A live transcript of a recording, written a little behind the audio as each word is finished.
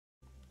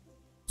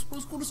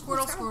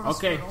Squirtle.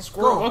 Okay, Squirtle.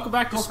 Squirtle. Welcome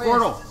back to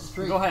Squirtle.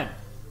 Straight. Go ahead.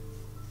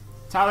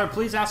 Tyler,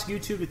 please ask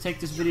YouTube to take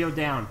this video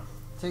down.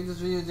 Take this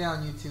video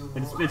down, YouTube.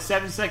 It's been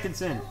 7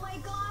 seconds in. Oh my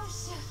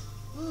gosh.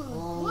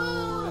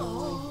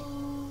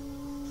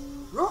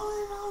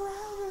 Rolling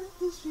around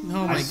this video.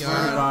 Oh my I swear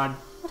to god.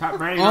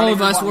 God. All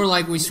of us were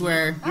like, we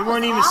swear. You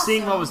weren't even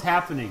seeing what was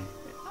happening.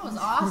 That was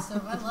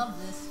awesome. I love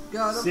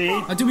this. See?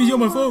 I took me on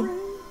my phone.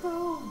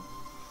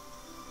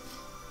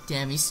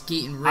 Damn, he's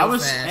skating real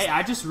fast. Hey,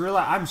 I just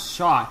realized I'm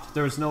shocked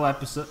there was no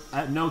episode,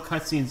 no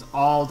cutscenes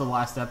all the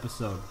last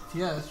episode.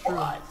 Yeah, that's true.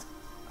 What?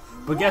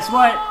 But guess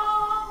what?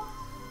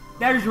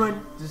 There's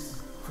one. This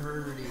is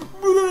pretty.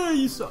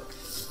 You suck.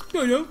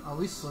 No. Are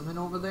we swimming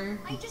over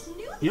there? I just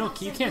knew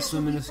You can't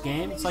swim in this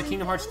game. It's like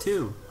Kingdom Hearts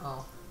 2.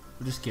 Oh.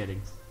 I'm just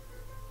kidding.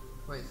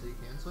 Wait, so you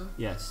can swim?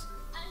 Yes.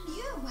 And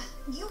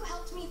you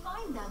helped me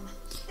find them.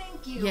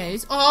 Thank you. Yeah,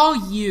 it's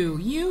all you.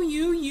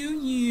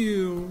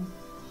 You.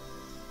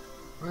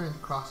 We're gonna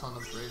cross on the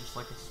bridge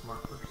like a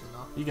smart person,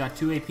 though. You got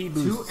 2 AP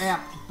boosts. 2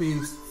 apt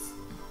boosts.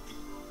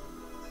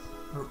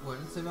 What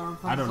did it say about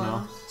Rapunzel's I don't know.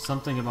 items?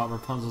 Something about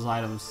Rapunzel's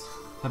items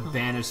have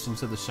banished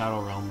into the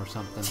Shadow Realm or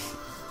something.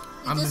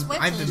 I've been Probably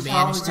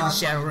banished to the got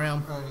Shadow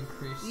Realm.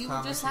 increased You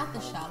time just machine had the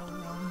hold. Shadow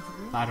Realm,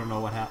 Drew. I don't know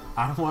what happened.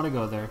 I don't want to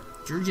go there.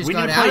 Drew just We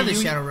got need to out play of the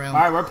Yu- Shadow Realm.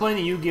 Alright, we're playing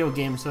a Yu-Gi-Oh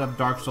game instead of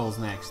Dark Souls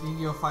next.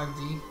 Yu-Gi-Oh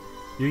 5D.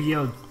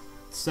 Yu-Gi-Oh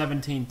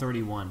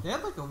 1731. They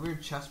had like a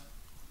weird chess,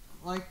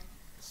 like,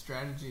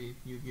 strategy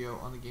Yu-Gi-Oh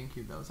on the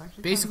GameCube that was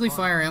actually Basically kinda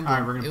fun. Fire Emblem.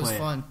 Alright, we're gonna it was play it.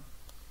 fun.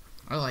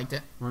 I liked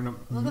it. We're gonna.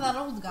 Look at that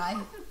old guy.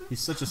 He's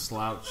such a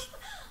slouch.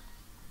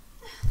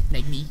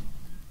 Like me.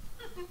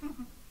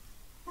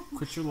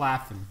 Quit your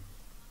laughing.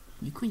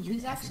 You quit your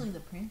She's actually the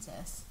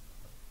princess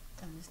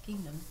of this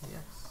kingdom.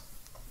 Yes.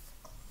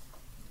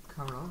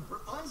 Corona.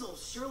 Rapunzel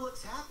sure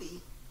looks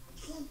happy.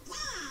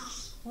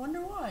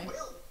 Wonder why.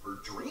 Well, her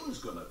dream's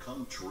gonna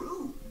come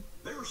true.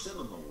 They're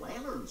sending the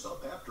lanterns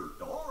up after Or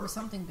dark.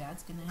 something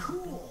bad's gonna happen.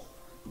 Cool.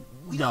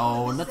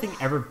 No, nothing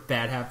ever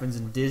bad happens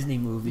in Disney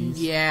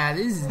movies. Yeah,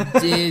 this is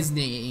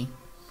Disney.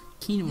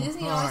 Kingdom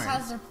Disney Hearts. always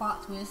has their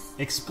plot twists.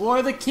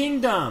 Explore the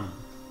kingdom.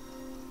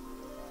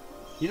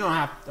 You don't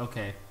have.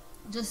 Okay.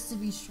 Just to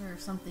be sure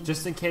something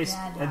Just in case.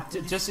 bad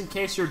happens. Just in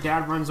case your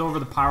dad runs over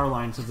the power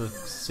line to the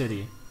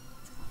city.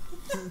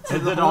 To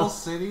the whole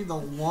city, the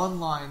one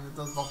line that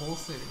does the whole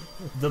city.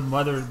 The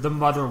mother wire. The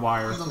mother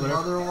wire. The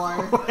mother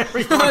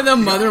I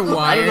don't know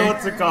wire.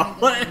 what to call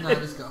it. No,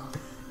 just go.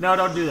 No,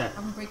 don't do that.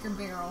 I'm gonna break your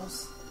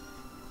barrels.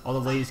 All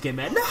the ladies get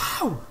mad.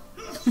 No!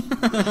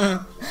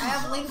 I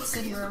have Link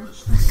syndrome.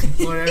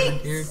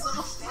 Whatever, dude.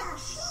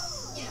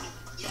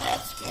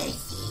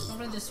 I'm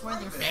gonna destroy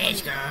their Let's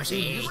face. go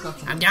see.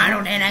 I'm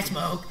Donald and I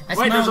smoke.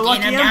 Wait, there's a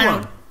Lucky I'm M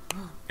Donald.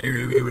 one.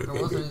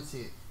 There wasn't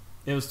see it.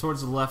 It was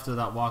towards the left of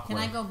that walkway.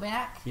 Can I go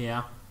back?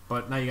 Yeah,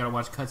 but now you gotta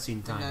watch cutscene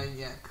And time.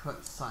 yeah,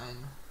 cut sign.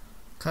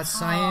 Cut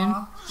cyan.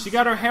 Aw. She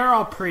got her hair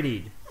all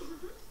prettied.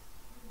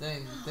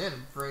 Dang, they had to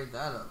braid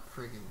that up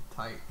freaking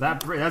tight.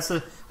 That's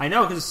the I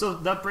know because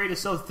that braid is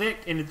so thick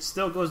and it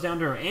still goes down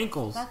to her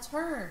ankles. That's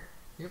her.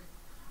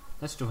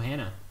 That's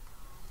Johanna.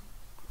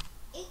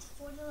 It's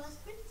for the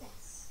lost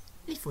princess.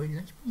 It's for the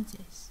lost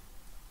princess.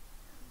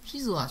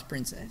 She's a lost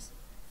princess.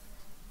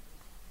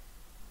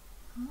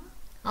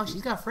 Oh,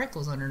 she's got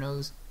freckles on her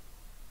nose.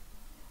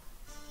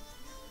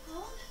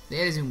 They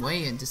had to zoom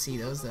way in to see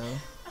those, though.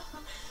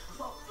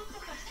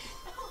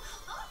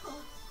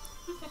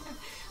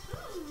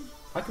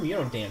 How come you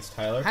don't dance,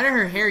 Tyler? How did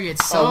her hair get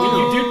so...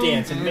 Oh, when you do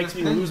dance, it makes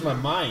me lose my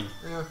mind.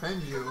 They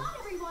offend you.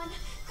 Everyone,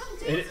 come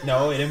dance.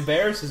 No, it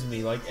embarrasses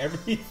me like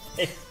everything.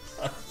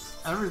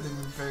 Everything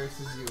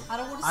embarrasses you. I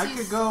don't want to I see.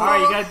 could go. All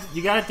right,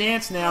 you gotta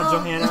dance now,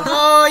 Johanna.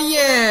 Oh,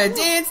 yeah!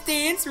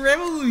 Dance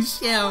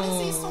Revolution! I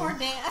want to see Sora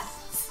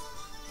dance.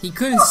 He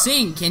couldn't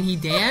sing. Can he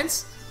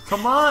dance?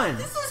 Come on.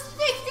 This is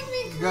making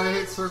me You gotta crazy.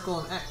 hit circle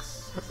and X.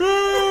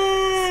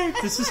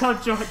 This is how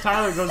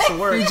Tyler goes to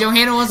work.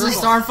 Johanna wants a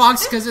Star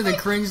Fox because of the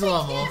cringe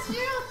level.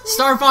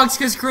 Star Fox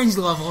because cringe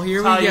level. Here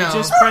we Tyler, go. you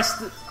just press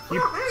the.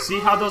 You see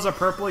how those are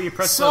purple? You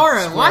press the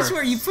Sora, square. watch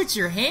where you put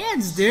your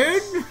hands,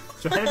 dude.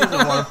 Johanna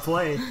doesn't want to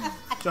play.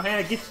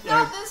 Johanna, get.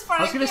 Not this part,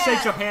 I was gonna say,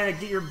 can't. Johanna,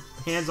 get your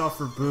hands off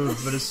her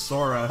boobs, but it's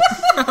Sora.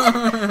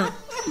 I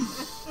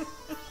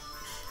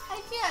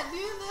can't do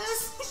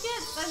this.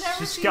 I never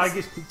Just seen. gotta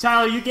get.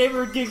 Tyler, you gave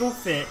her a giggle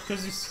fit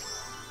because you.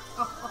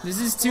 This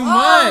is too Oh,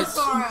 much.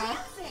 Sora.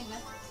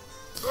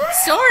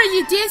 Sora,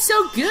 you dance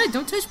so good.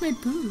 Don't touch my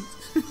boobs.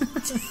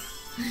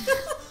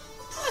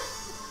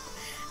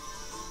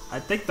 I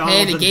think Donald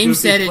Hey, the and game Goofy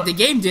said it. The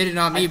game did it,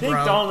 not me, I think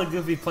bro. Donald and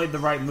Goofy played the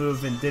right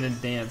move and didn't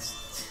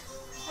dance.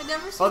 I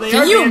never seen. Oh, they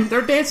Can are. you-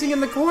 They're dancing in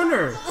the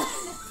corner.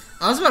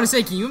 I was about to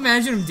say, can you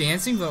imagine them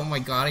dancing? But oh my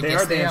god, I They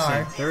guess are they dancing.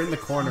 are. They're in the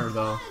corner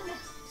though.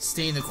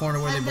 Stay in the corner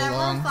where I they never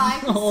belong. thought I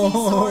could see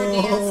Sora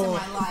dance in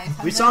my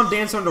life. We saw him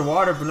dance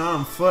underwater, but not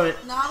on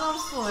foot. Not on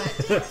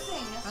foot.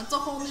 That's a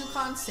whole new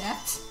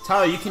concept.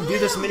 Tyler, you can do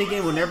this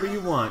minigame whenever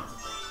you want.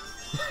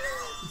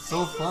 It's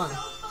so fun.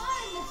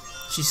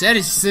 She said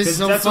it's just 'Cause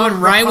so that's fun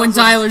what right when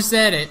Rapunzel- Tyler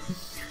said it.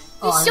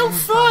 Oh, It's I so didn't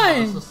even try. I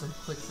was fun. supposed to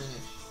click finish.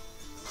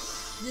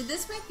 Did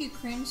this make you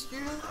cringe, Drew?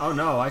 Oh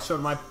no, I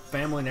showed my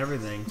family and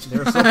everything. They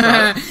were so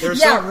proud. They were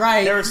Yeah, so,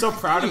 right. They were so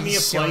proud of me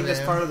of Show playing this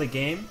them. part of the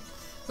game.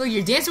 Look,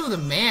 you're dancing with a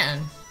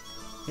man.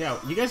 Yeah,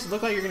 you guys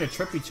look like you're gonna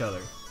trip each other.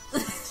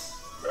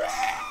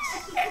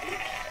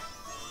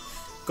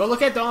 Go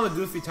look at Donald and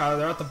Goofy, Tyler.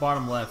 They're at the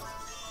bottom left.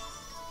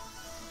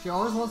 She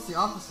always wants the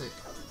opposite.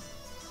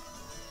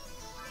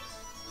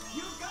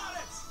 You got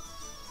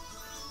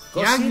it! Go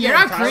You're see not, you're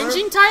them, not Tyler.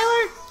 cringing,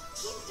 Tyler?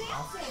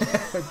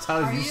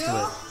 Tyler's Are used you? to it.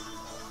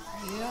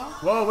 Are you?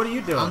 Whoa, what are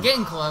you doing? I'm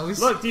getting close.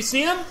 Look, do you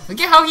see him? Look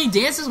at how he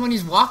dances when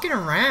he's walking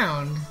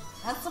around.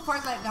 That's the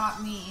part that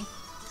got me.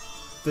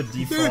 The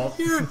default.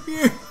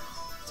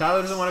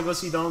 Tyler doesn't want to go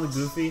see Donald and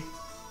Goofy.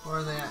 Where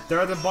are they at? They're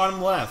at the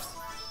bottom left.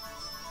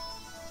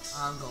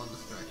 I'm going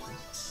this direction.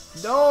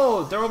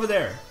 No, they're over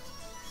there.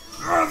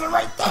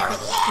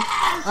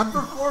 I'm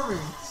performing.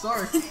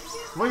 Sorry.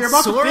 Well, you're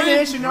about Sora? to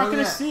finish. You're not Where going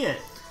to they at? see it.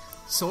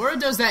 Sora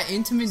does that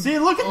intimate... See,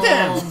 look at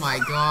Oh them. my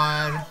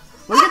god.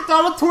 Look at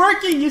Donald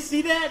twerking. You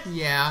see that?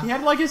 Yeah, He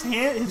had like his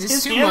It's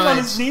his too hands on much.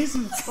 his knees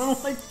and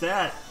something like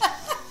that.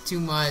 too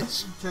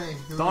much. Okay, here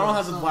we Donald go.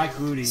 has a black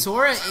booty.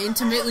 Sora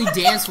intimately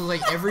danced with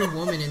like every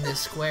woman in this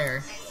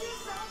square.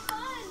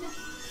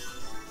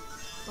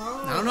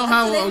 I don't know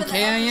how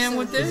okay I am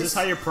with Is this this.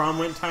 how your prom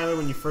went, Tyler,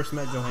 when you first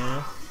met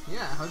Johanna?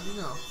 Yeah, how'd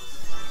you know?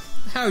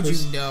 How'd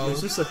you know? It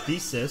was just a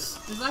thesis.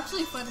 It was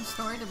actually a funny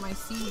story to my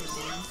senior year.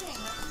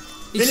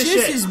 It's Finish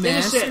just it, his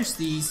finish master's it.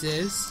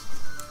 thesis.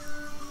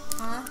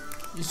 Huh?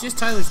 It's just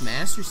Tyler's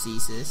master's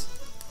thesis.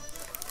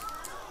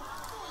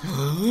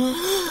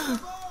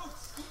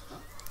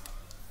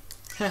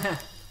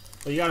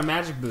 Well, you got a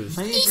magic boost.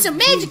 It's a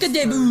Magica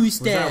de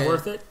Booster. Was that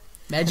worth it?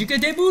 Magica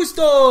de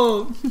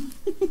Boosto.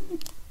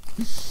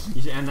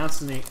 You should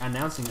announcing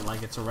it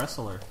like it's a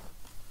wrestler.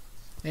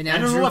 And now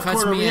And in the Drew left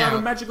cuts corner, we me have a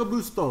out. magical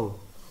boosto.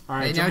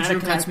 Alright, And now Johanna,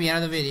 Drew cuts me out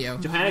of the video.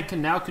 Johanna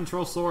can now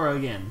control Sora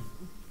again.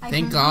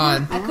 Thank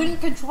God. I couldn't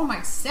control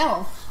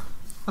myself.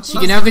 She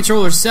can now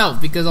control herself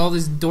because all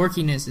this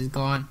dorkiness is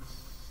gone.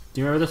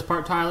 Do you remember this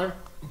part, Tyler?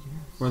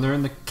 When they're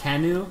in the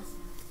canoe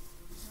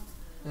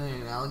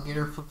And an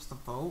alligator flips the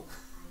boat.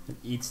 and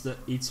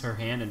eats her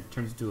hand and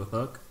turns into a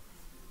hook.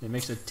 It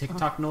makes a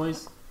TikTok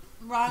noise.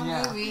 Wrong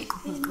Yeah. movie.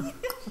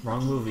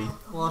 Wrong movie.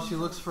 Well, she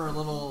looks for a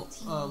little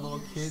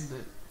kid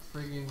that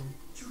friggin'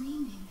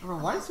 Bro,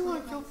 why does he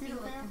want to kill Peter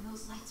Pan?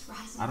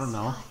 I don't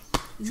know.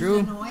 Drew,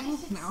 Annoying?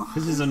 No.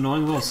 This is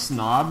annoying little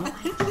snob.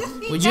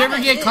 would you ever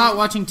get caught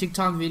watching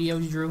TikTok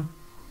videos, Drew?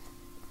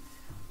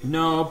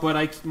 No,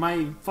 but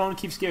my phone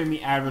keeps giving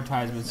me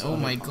advertisements. Oh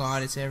my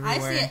God, it's I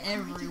everywhere. see it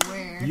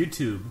everywhere.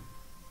 YouTube.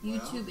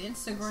 YouTube,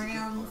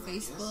 Instagram,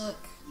 Facebook.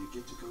 You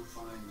get to go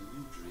find a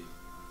new dream.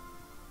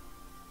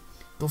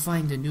 Go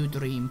find a new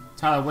dream.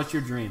 Tyler, what's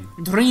your dream?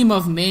 Dream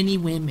of many He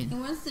women.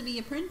 wants to be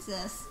a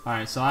princess.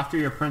 Alright, so after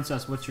you're a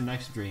princess, what's your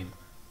next dream?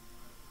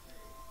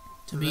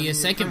 To be a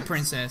second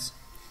princess.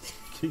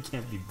 You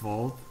can't be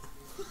bold.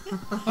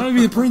 I'm gonna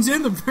be the prince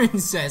and the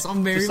princess. I'll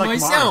marry Just like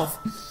myself.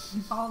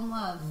 Fall in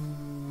love.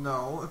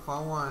 No, if I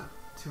want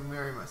to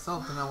marry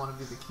myself, then I want to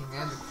be the king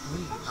and the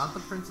queen, not the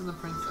prince and the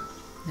princess.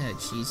 Oh,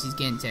 jeez, he's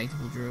getting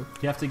technical, Drew.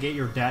 You have to get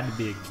your dad to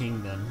be a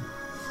king then.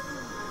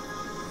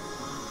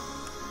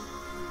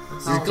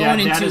 That's You're how-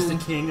 going Dad into- is the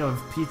king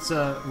of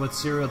pizza with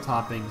cereal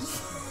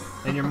toppings.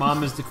 And your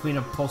mom is the queen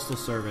of postal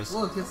service.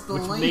 Look, it's the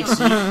Which lamp. makes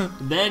you...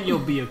 Then you'll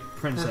be a the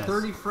princess.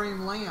 30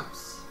 frame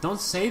lamps. Don't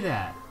say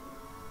that.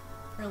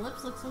 Her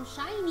lips look so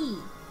shiny.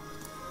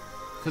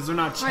 Because they're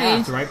not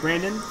chapped, right,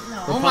 Brandon?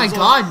 No. Oh my Rapunzel?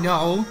 God,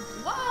 no.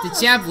 What? The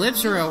chapped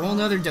lips are a whole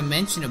nother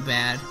dimension of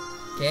bad.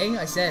 Okay,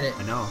 I said it.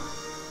 I know.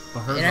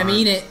 But hers And I aren't.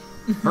 mean it.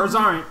 Hers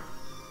aren't.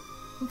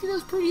 Look at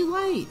those pretty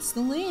lights,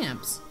 the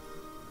lamps.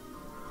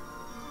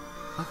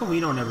 How come we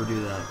don't ever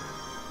do that?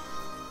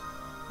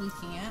 We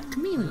can't.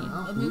 Chameleon.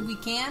 I mean, we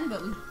can,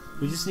 but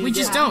We just need We to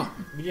just get, don't.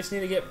 We just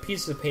need to get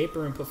pieces of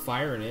paper and put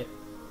fire in it.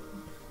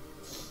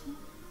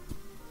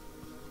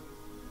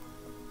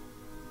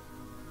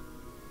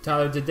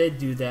 Tyler, did they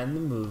do that in the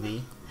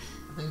movie?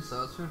 I think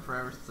so. It's been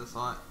forever since I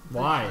saw it.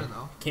 Why? Pretty sure,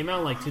 though. Came out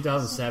in like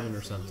 2007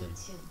 or something.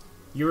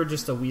 You were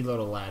just a wee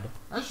little lad.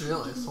 That's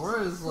really.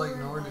 Sora is like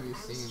nowhere to be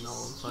seen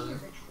all of a sudden.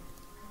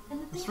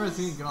 I'm surprised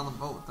he didn't get on the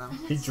boat with them.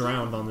 He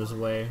drowned on his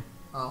way.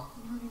 Oh.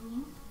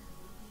 I'm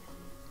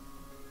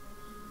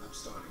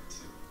starting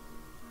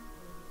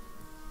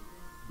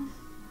to.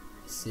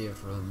 See it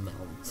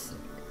romantic.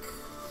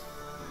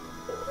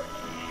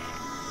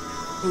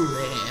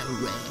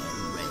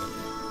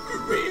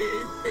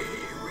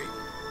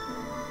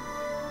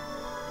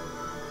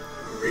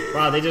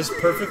 Wow, they just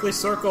perfectly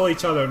circle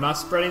each other, not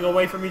spreading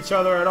away from each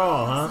other at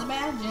all, it's huh? the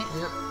magic.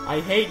 Yep. I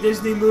hate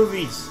Disney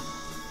movies.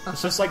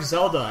 It's just like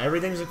Zelda.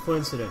 Everything's a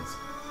coincidence.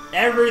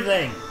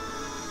 Everything!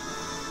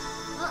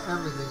 Not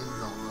everything is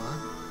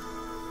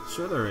Zelda.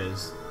 Sure there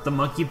is. The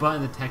monkey butt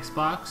in the text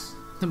box.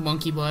 The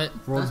monkey butt.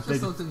 World's That's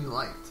just big. something you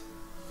liked.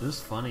 It was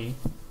funny.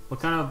 What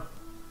kind of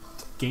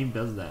game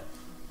does that?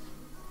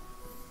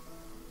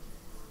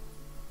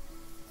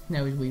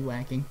 Now he's weed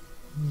whacking.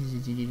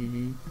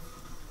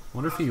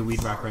 Wonder if you could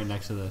weed whack right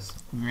next to this.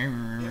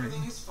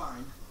 Everything is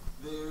fine.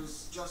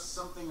 There's just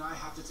something I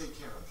have to take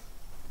care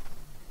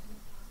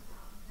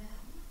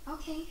of.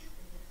 Okay.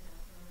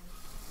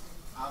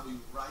 I'll be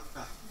right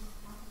back.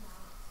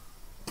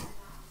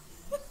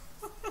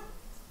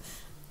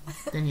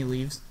 Then he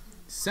leaves.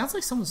 Sounds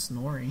like someone's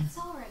snoring. It's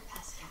alright,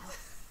 Pascal.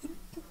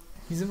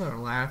 He's about to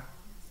laugh.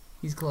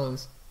 He's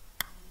close.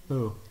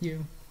 Who?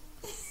 You.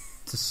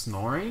 To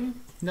snoring?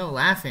 No,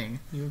 laughing.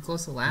 You were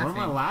close to laughing.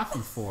 What am I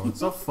laughing for? It's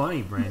so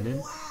funny,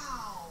 Brandon.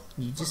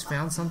 You just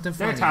found something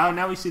There, funny. Tyler.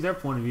 Now we see their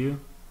point of view.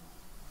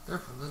 They're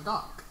from the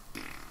dock.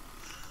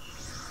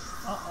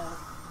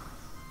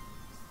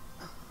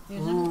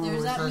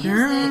 There's that it's music.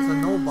 a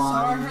nobody.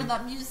 Sora heard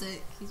that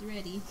music. He's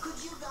ready.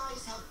 Could you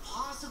guys have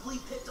possibly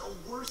picked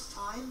a worse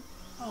time?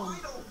 I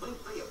don't think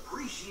they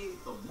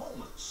appreciate the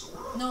moment,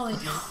 Sora. No, they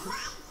don't.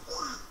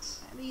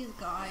 These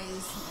guys.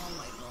 Oh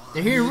my god.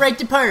 They're here to wreck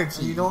the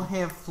party. You don't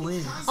have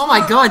flints. Oh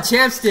my god,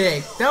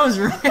 chapstick. That was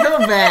real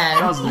That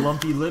bad. was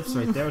lumpy lips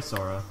right there,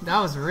 Sora. That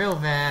was real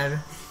bad.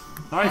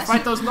 Alright,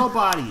 fight those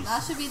nobodies.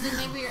 That should be the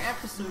name of your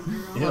episode,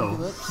 girl.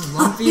 Ew.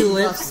 Lumpy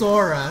lip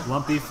Sora.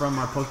 Lumpy from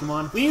our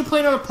Pokemon. We need to play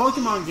another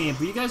Pokemon game,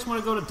 but you guys want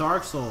to go to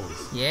Dark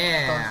Souls.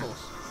 Yeah.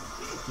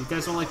 You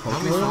guys don't like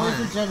That'll be We're Pokemon? only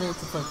fun. for Jenny to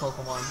play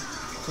Pokemon.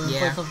 So we Yeah.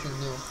 play something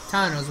new.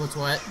 Tyler knows what's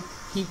what.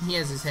 He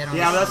has his head on.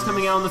 Yeah, his but that's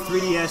coming out on the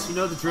 3DS. You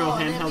know the drill,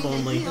 handheld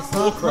only. It's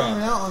not coming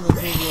Bullcrap. out on the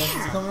 3DS.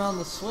 It's coming out on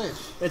the Switch.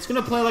 It's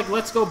gonna play like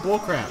Let's Go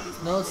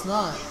Bullcrap. No, it's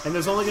not. And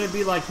there's only gonna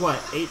be like, what,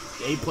 8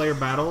 player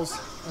battles?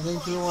 I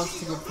think Drew wants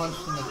to get punched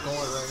in the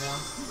gullet right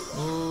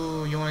now.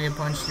 Ooh, you want to get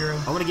punched, Drew?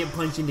 I wanna get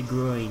punched in the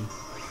groin.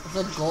 It's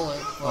a gullet.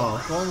 Well,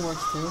 Oh. groin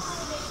works too.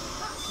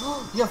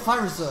 You have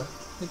Fire Resist.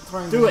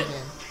 Do it.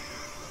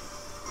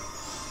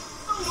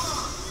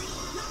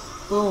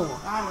 Boom.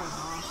 I don't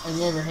know. And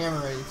you have your hammer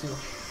ready too.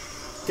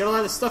 Get a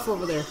lot of stuff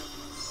over there.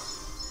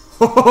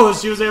 Oh,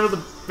 she was able to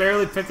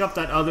barely pick up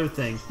that other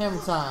thing. Hammer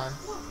time.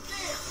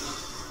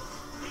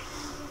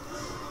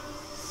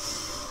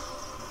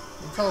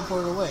 And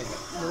teleport away.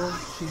 Little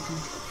cheeky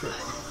trick.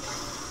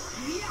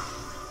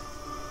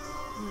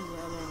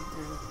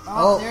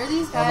 Oh, there are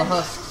these All the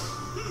guys.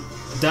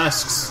 husks.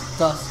 Dusks.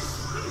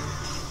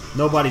 Dust.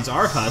 Nobody's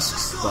our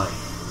husks, but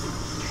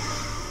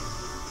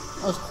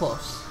That was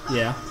close.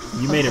 yeah,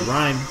 you made it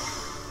rhyme.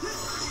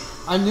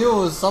 I knew it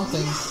was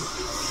something.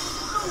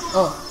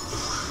 Oh.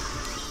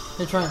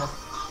 Hey, triangle.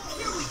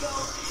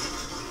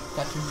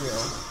 Got you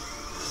real.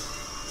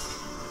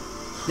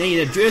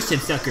 Negative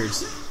Joseph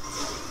suckers.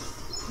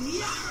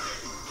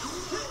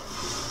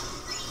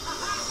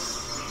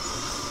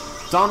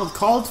 Donald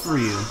called for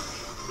you.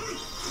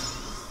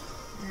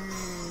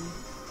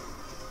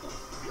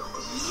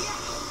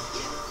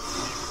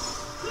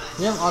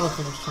 You have auto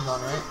finish turned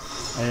on, right?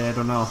 I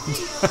don't know.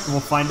 We'll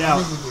find I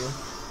out. think you do.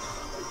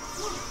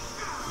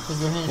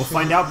 'Cause your hand We'll should-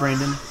 find out,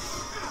 Brandon.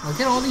 Look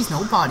at all these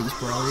nobodies,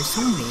 bro. There's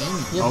so many.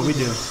 Yep, Oh, we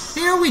do.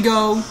 Here we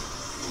go.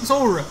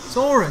 Sora.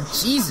 Sora.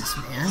 Jesus,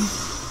 man.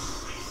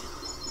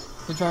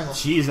 Good triangle.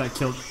 Jeez, that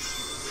killed.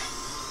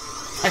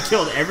 I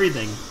killed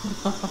everything.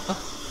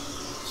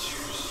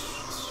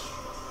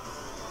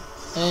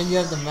 And you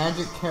have the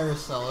magic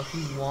carousel if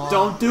you want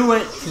Don't do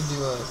it. to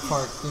do a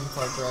theme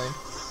park ride.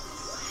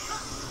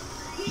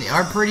 They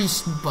are pretty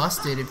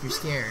busted if you're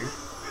scared.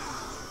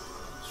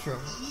 Sure.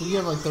 But you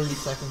have like 30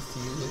 seconds to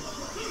use it.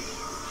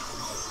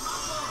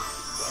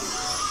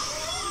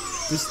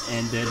 This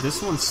ended.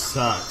 This one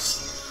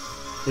sucks.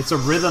 It's a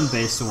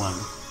rhythm-based one.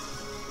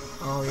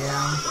 Oh,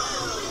 yeah.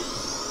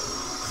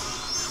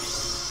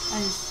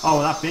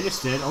 Oh, that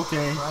finished it.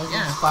 Okay. Rising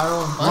Yeah.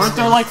 spiral and Weren't busted.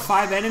 there like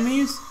 5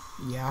 enemies?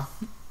 Yeah.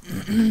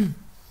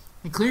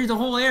 It cleared the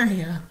whole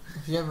area.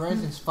 If you have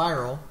rising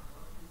spiral.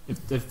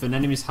 If an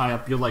enemy's high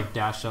up, you'll like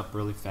dash up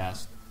really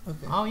fast.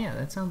 Okay. Oh, yeah.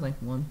 That sounds like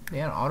one. They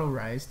had auto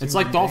rise, too. It's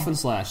like didn't they? Dolphin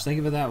Slash. Think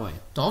of it that way.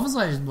 Dolphin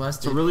Slash is It's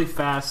busted. a really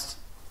fast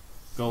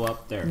go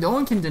up there. No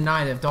one can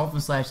deny that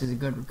Dolphin Slash is a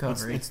good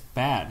recovery. It's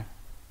bad.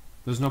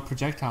 There's no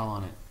projectile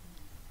on it.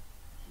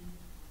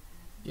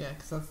 Yeah,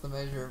 because that's the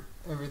measure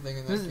of everything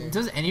in that game.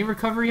 Does any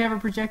recovery have a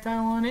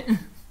projectile on it?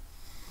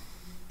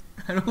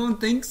 I don't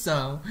think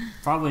so.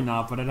 Probably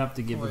not, but I'd have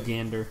to give a Wait.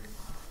 gander.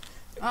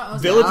 Uh-oh,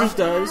 is Villagers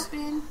that what does.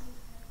 happened?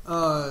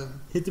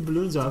 Hit the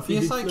balloons off.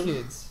 you PSI did-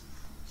 kids.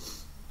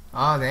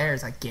 Oh,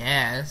 there's, I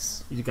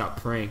guess. You got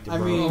pranked, I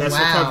bro. mean- Best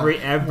wow. recovery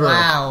ever.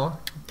 Wow.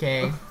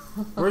 Okay.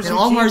 Where's And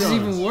your Almar's is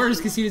T-Jones? even worse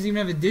because he doesn't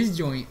even have a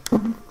disjoint.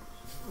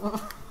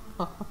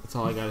 That's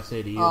all I gotta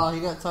say to you. Oh, he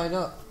got tied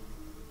up.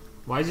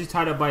 Why is he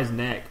tied up by his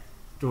neck?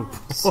 To a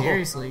pole?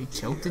 Seriously,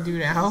 choke the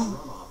dude out? Run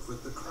off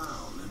with the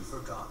crown and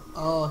forgotten.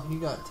 Oh, he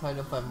got tied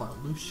up by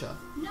Marluxia.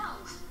 No,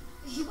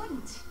 he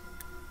wouldn't.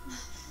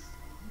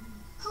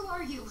 Who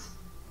are you?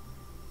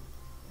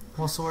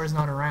 Well, Sora's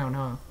not around,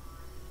 huh?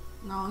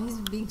 No, he's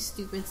being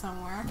stupid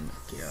somewhere.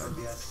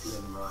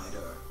 Forgetful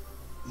Rider,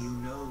 you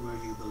know where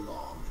you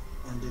belong,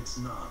 and it's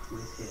not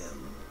with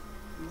him.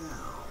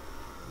 Now.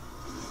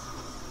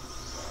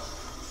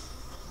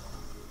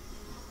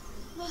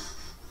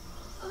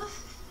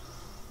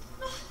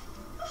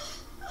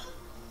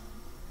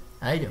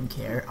 I don't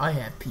care. I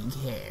have pink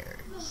hair.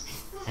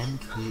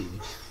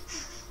 MK.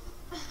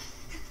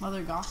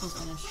 Mother Goth was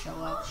gonna show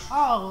up.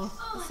 Oh,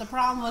 what's the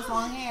problem with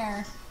long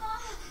hair?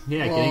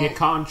 Yeah, Well, gonna get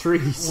caught in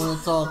trees. When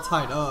it's all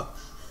tied up.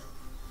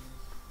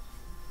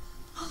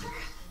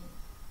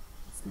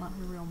 It's not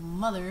her real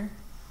mother.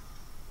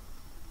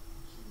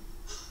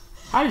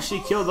 How did she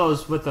kill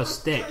those with a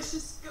stick?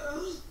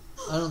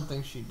 I don't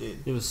think she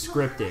did. It was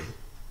scripted.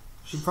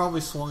 She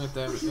probably swung at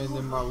them, and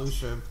then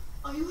Marluxia.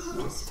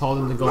 Told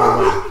them to go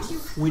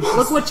away.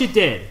 Look what you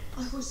did.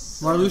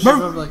 Marluxia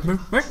probably like,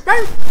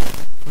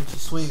 when she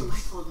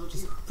swings,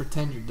 just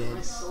pretend you're dead.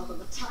 Let's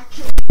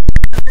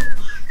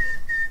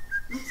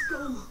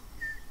go.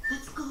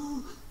 Let's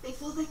go.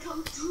 Before they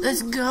come to.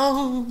 Let's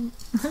go.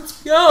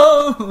 Let's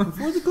go.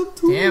 Before they come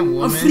to. Damn,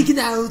 woman. I'm freaking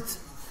out.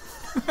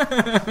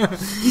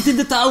 Get in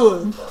the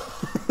tower.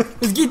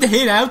 Let's get the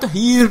head out of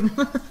here.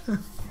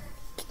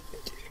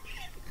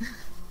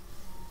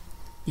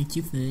 It's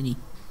too funny.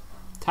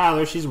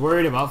 Tyler, she's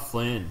worried about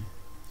Flynn.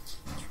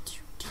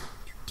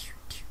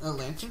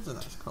 Atlantica's a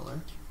nice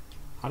color.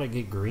 How'd it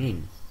get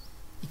green?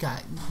 You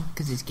got,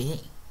 because it's gay.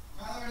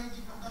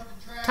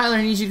 Tyler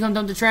needs you to come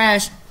dump the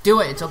trash.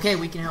 Do it. It's okay.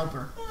 We can help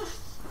her.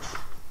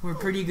 We're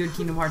pretty good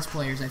Kingdom Hearts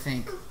players, I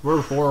think.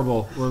 We're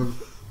horrible. We're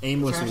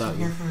aimless Trash without in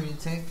here you. for me to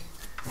take.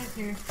 Right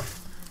here.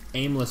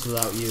 Aimless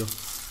without you.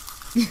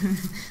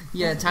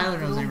 Yeah, Tyler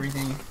knows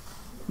everything.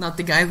 Not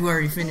the guy who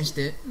already finished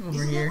it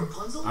over here.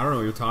 Of I don't know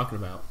what you're talking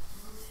about.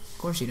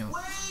 course you don't.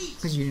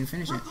 Because you didn't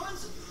finish it.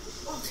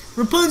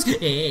 Rapunzel!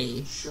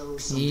 Hey! Show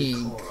some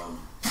Pink. decorum.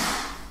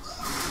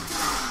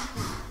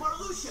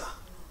 Marluxia.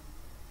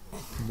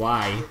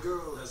 Why? The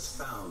girl has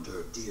found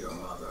her dear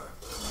mother.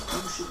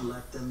 You should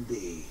let them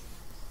be.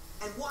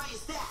 And why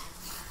is that?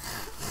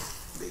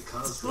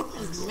 Because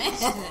Rapunzel Man. is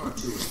far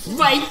too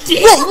Wait!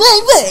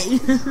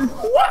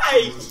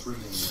 Why?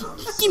 bringing out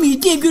a Give me a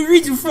damn good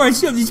reason before I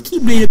shove this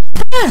Keyblade up.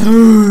 I've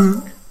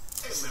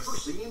never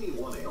seen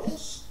anyone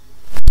else.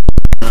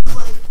 It's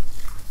like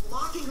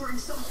locking her in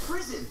some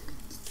prison.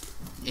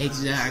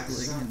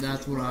 Exactly.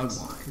 That's what I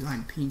want. Because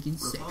I'm pink and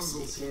sexy.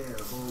 Rapunzel's hair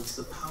holds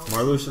the power.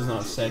 Marluxia's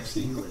not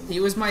sexy. He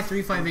was my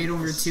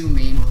 358/2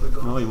 main.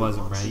 No, he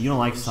wasn't, Brandon. You don't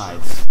like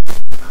sides.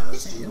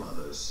 As do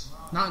others.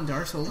 Not in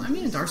Dark Souls. I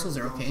mean, in Dark Souls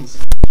they're okay.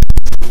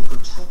 Will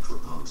protect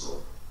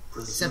Rapunzel.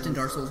 Except in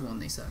Dark Souls 1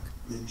 they suck.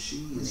 Then she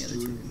the is other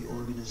doing the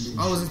organization.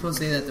 I wasn't supposed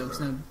to say that though, because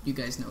now you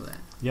guys know that.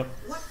 Yep.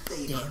 What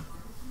they Damn.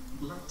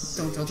 Let's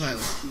Don't say tell Tyler.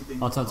 she's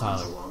keeping I'll tell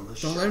Tyler. Rapunzel on the Don't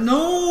shelf. let him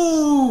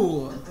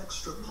know! An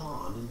extra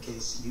pawn in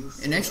case you An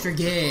fail extra to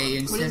gay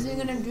find What is instead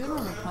he gonna do to the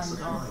Rapunzel?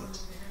 right.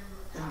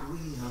 And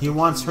we have He the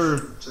wants her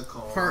permission to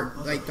call heart,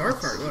 her like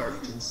dark heart, Lord.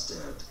 right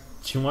instead.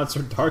 She wants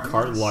her dark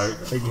heart light,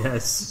 I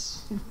guess.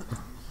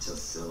 To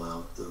fill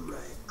out the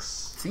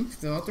ranks. See?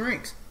 Fill out the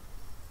ranks.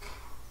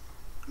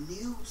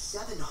 new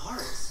 7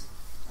 hearts.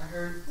 I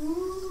heard.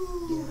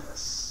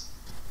 Yes.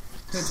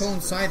 I told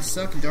him sides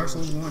suck in Dark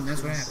Souls 1,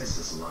 that's what happened.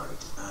 Princess's light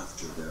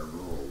after their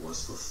role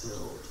was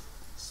fulfilled.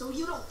 So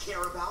you don't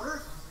care about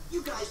her?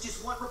 You guys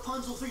just want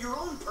Rapunzel for your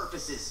own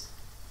purposes.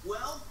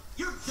 Well,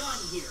 you're done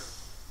here.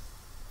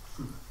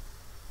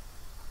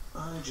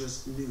 I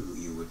just knew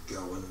you would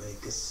go and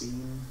make a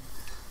scene.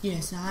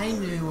 Yes, I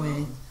knew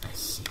it.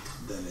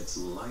 Then it's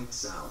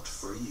lights out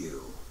for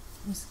you.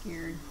 I'm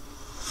scared.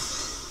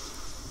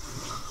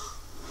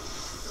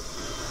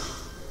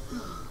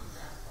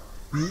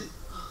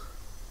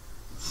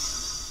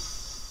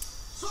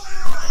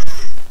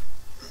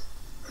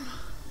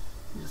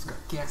 You just got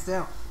gassed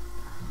out.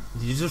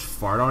 Did you just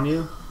fart on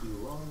you?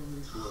 You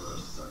always were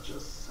such a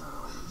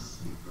sound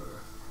sleeper.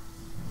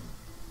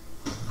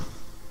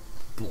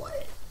 Boy.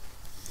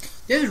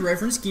 There's a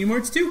reference to Kingdom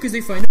Hearts 2 because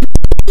they find him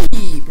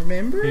asleep,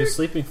 remember? He was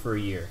sleeping for a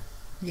year.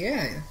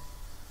 Yeah.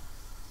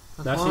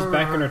 Now she's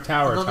back in her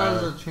tower, I thought that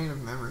Tyler. was a Chain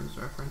of Memories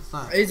reference.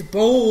 Not It's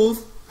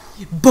both.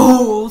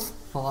 Both.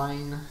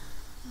 fine.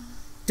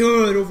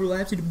 Duh, it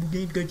overlaps in the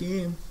game,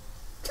 goddamn.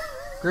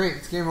 Great,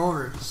 it's game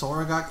over.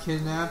 Sora got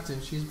kidnapped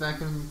and she's back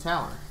in the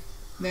tower.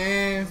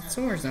 Nah,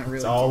 Sora's not really.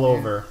 It's all kidnapped.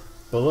 over.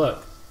 But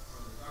look.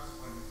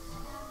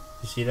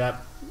 You see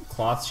that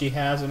cloth she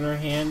has in her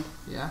hand?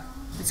 Yeah?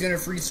 It's gonna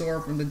free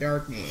Sora from the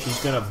darkness.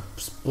 She's gonna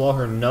blow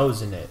her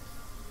nose in it.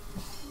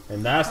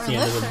 And that's Her the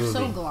end of lips the are so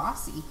movie.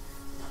 glossy.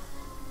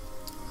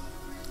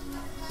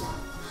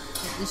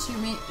 Is she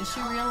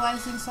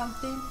realizing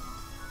something?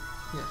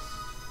 Yes.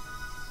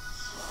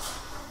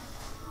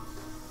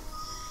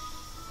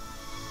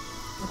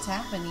 What's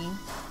happening?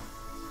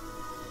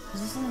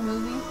 Is this in the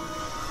movie?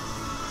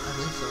 I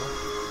think so.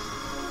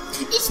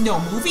 It's no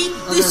movie.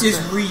 This is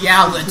Too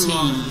reality.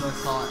 long since I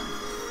saw it.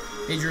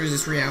 Hey Drew, is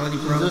this reality,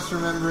 I'm bro? just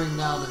remembering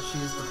now that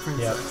she's the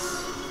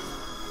princess.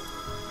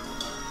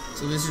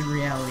 So this is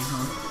reality,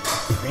 huh?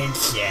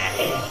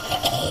 Princess.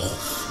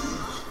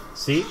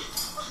 See?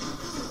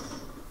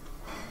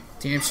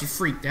 Damn, she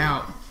freaked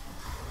out.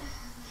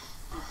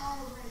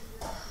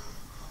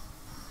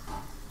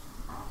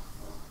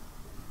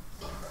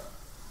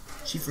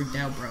 She freaked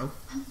out, bro.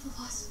 I'm the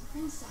lost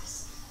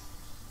princess.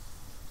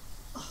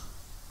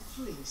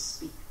 Please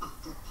speak up,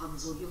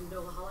 Rapunzel. You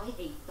know how I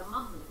hate the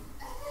mumbling.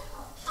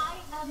 I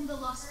am the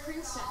lost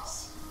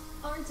princess,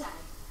 aren't I?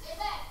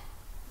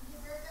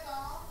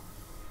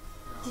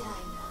 Did I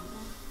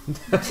know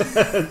that?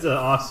 That's an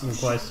awesome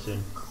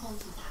question. Call you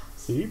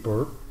that. Did he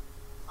burp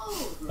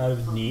Oh, out of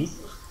his knee?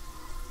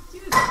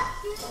 Dear,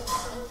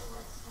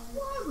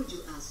 why would you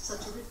ask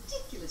such a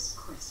ridiculous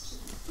question?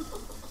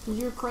 Because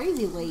you're a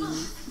crazy lady.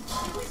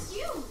 It was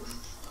you!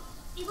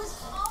 It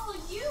was all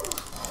you!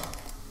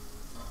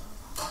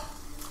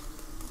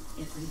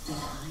 Everything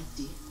I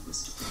did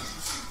was to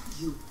protect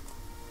you.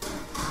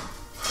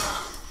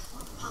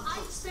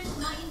 I spent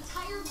my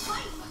entire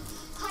life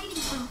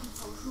hiding from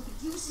people who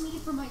would use me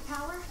for my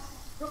power.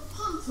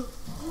 Rapunzel,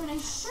 when I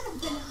should have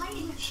been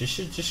hiding. She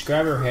should just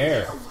grab her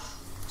hair.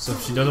 So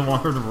if she doesn't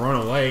want her to run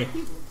away. He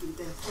won't be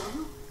there for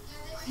you.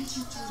 What did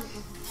you do to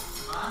him?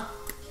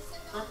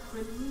 That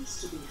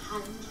criminal's to be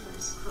hanged for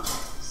his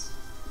crimes.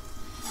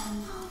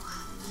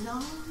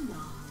 No,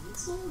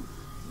 it's all right.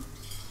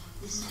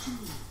 Listen to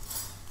me.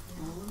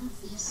 All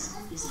of this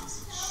is as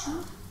it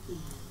should be.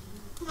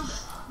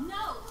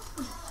 No!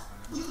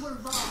 You were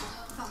wrong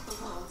about the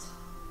world.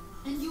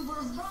 And you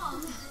were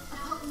wrong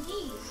about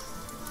me.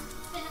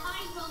 And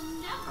I will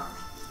never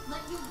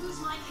let you lose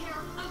my hair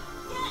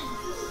again!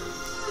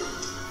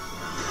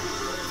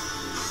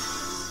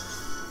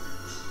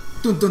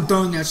 Dun dun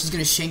dun, now she's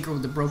gonna shank her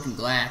with the broken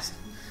glass.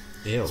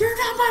 Ew. You're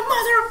not my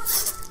mother!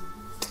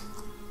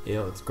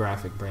 Ew, it's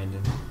graphic,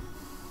 Brandon.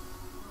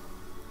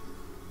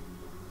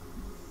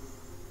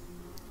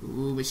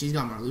 Ooh, but she's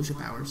got Marluxia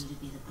powers. You to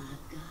be the bad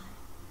guy?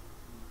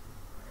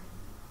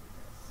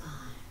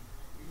 Fine.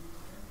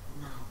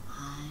 Now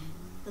I'm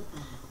the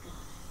bad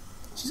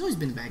guy. She's always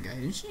been the bad guy,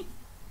 isn't she?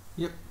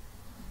 Yep.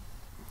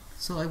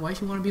 So, like, why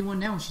she want to be one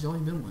now when she's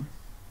always been one?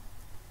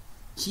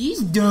 She's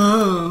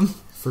dumb.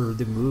 For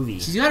the movie.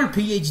 She's got her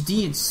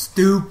PhD in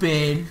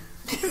stupid.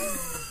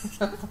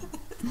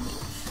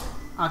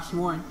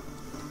 Oxymoron.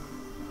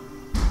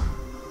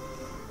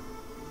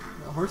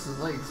 The horse's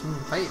legs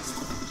moving fast.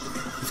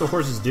 That's what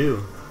horses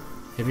do.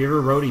 Have you ever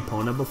rode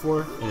Epona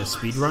before in a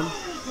speed run?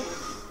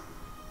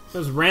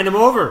 Just ran him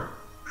over.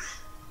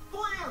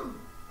 Blam!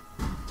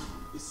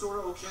 You sort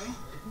of okay?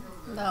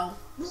 No.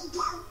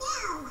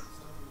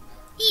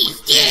 He's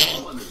dead.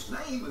 Calling his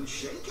name and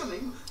shaking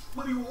him,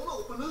 but he won't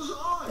open his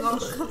eyes.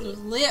 Oh, his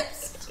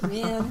lips,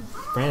 man.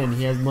 Brandon,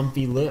 he has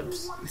lumpy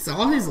lips. It's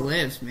all his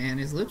lips, man.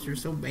 His lips are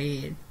so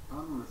bad.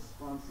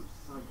 Unresponsive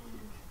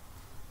sidekick.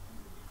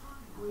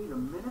 Wait a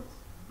minute.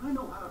 I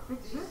know how to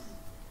fix this.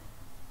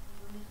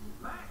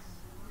 Max,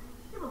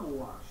 give him a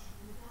wash.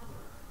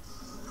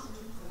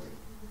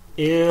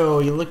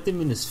 Ew, you licked him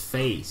in his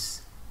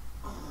face.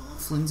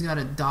 Flynn's got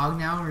a dog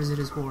now, or is it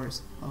his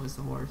horse? Oh, it's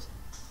the horse.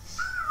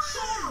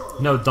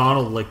 No,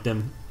 Donald licked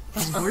him.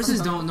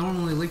 Horses don't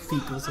normally lick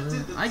people, so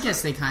I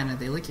guess they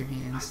lick your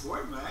hands. Nice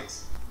work,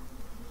 Max.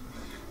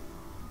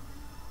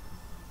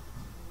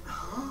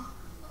 Huh?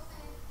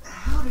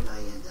 How did I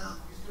end up?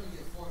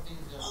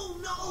 Oh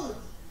no!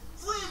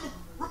 Flynn!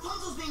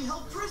 Rapunzel's being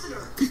held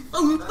prisoner!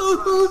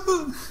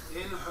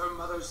 In her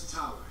mother's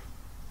tower.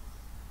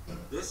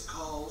 This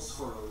calls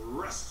for a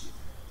rescue.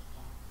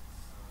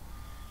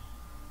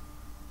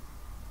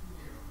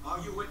 Are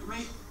you with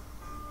me?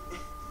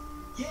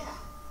 Yeah!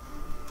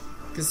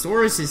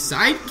 Kasaurus is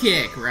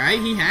sidekick, right?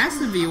 He has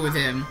to be with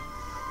him.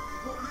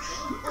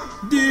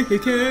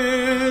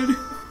 Dickhead!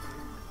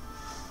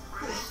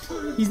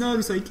 He's not a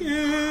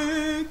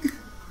sidekick!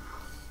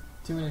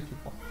 Too many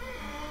people.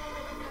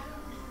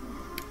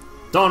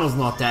 Donald's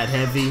not that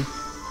heavy.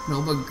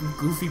 No, but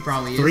Goofy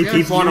probably is. 3 Look how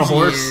people on a huge he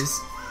horse? is.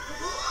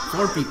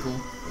 4 people.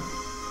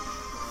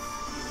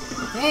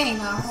 Dang, a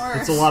horse.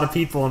 It's a lot of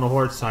people on a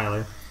horse,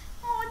 Tyler.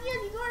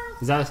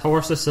 Is that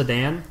horse a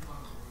sedan?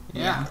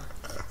 Yeah.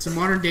 It's a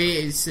modern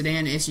day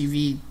sedan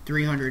SUV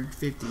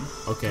 350.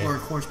 Okay. Or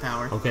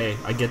horsepower. Okay,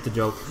 I get the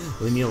joke.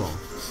 Leave me alone.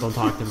 Don't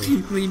talk to me.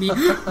 leave me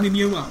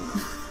alone.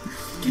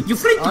 You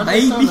freak Aren't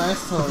baby. they so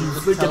nice to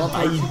just Freaking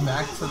teleport you baby.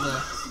 back to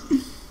the...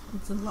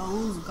 It's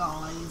those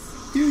guys.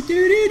 Do, do,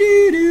 do,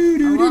 do, do,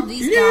 do, I love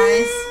these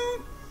guys.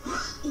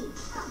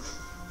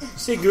 You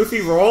see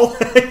Goofy roll?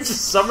 It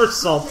just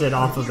somersaulted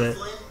off of it.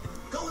 Flynn,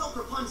 go help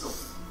Rapunzel!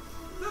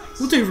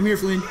 We'll take it from here,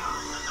 Flynn.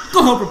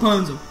 Go help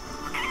Rapunzel.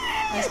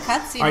 Nice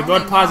cutscene. Alright, go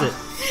ahead and pause it.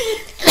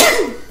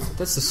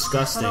 That's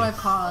disgusting. How do I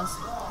pause?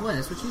 What?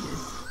 That's what you did.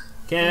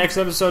 Okay, next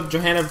episode,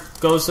 Johanna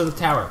goes to the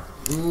tower.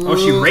 Ooh, Oh,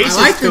 she races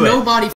I like to the it. nobody